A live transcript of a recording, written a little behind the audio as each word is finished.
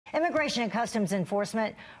Immigration and Customs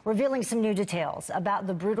Enforcement revealing some new details about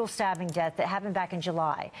the brutal stabbing death that happened back in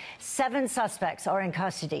July. 7 suspects are in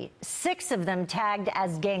custody, 6 of them tagged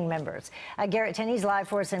as gang members. Garrett Tenney's live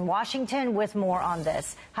for us in Washington with more on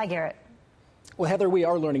this. Hi, Garrett. Well, Heather, we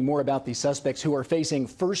are learning more about these suspects who are facing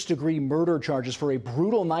first-degree murder charges for a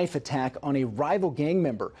brutal knife attack on a rival gang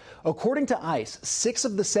member. According to ICE, 6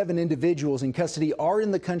 of the 7 individuals in custody are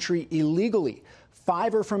in the country illegally.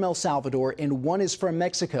 5 are from El Salvador and 1 is from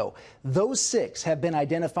Mexico. Those 6 have been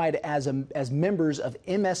identified as members of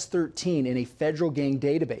MS-13 in a federal gang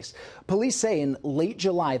database. Police say in late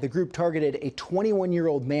July, the group targeted a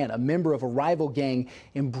 21-year-old man, a member of a rival gang,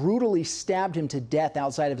 and brutally stabbed him to death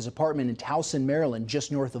outside of his apartment in Towson, Maryland,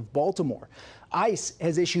 just north of Baltimore. ICE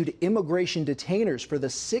has issued immigration detainers for the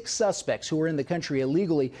 6 suspects who are in the country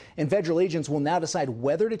illegally, and federal agents will now decide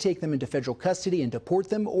whether to take them into federal custody and deport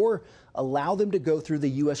them or allow them to go through the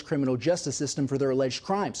U.S. criminal justice system for their alleged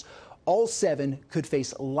crimes. All 7 could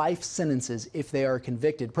face life sentences if they are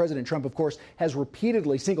convicted. President Trump, of course, has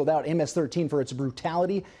repeatedly singled out MS-13 for its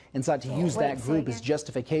brutality and sought to use that group as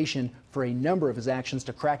justification for a number of his actions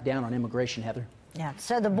to crack down on immigration, Heather. Yeah,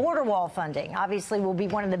 so the border wall funding obviously will be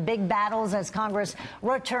one of the big battles as Congress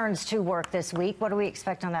returns to work this week. What do we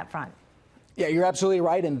expect on that front? Yeah, you're absolutely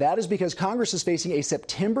right, and that is because Congress is facing a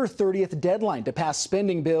September 30th deadline to pass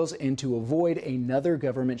spending bills and to avoid another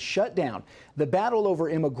government shutdown. The battle over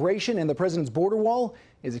immigration and the president's border wall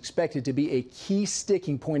is expected to be a key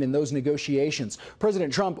sticking point in those negotiations.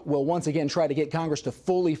 President Trump will once again try to get Congress to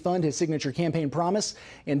fully fund his signature campaign promise,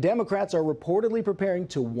 and Democrats are reportedly preparing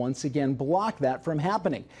to once again block that from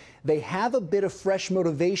happening. They have a bit of fresh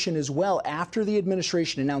motivation as well after the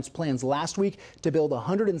administration announced plans last week to build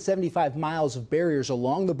 175 miles of barriers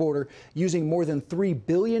along the border using more than $3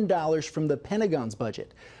 billion from the Pentagon's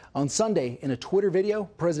budget. On Sunday, in a Twitter video,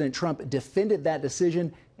 President Trump defended that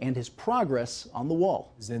decision and his progress on the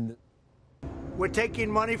wall. We're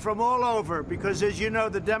taking money from all over because, as you know,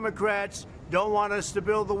 the Democrats don't want us to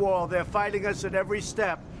build the wall. They're fighting us at every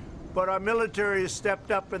step. But our military has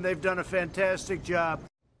stepped up, and they've done a fantastic job.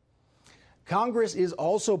 Congress is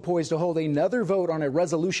also poised to hold another vote on a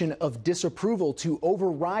resolution of disapproval to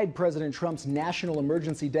override President Trump's national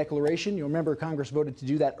emergency declaration. You'll remember Congress voted to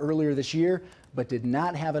do that earlier this year, but did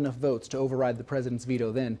not have enough votes to override the president's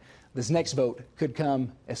veto then. This next vote could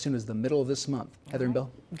come as soon as the middle of this month. Heather and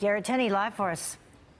Bill. Garrett Tenney live for us.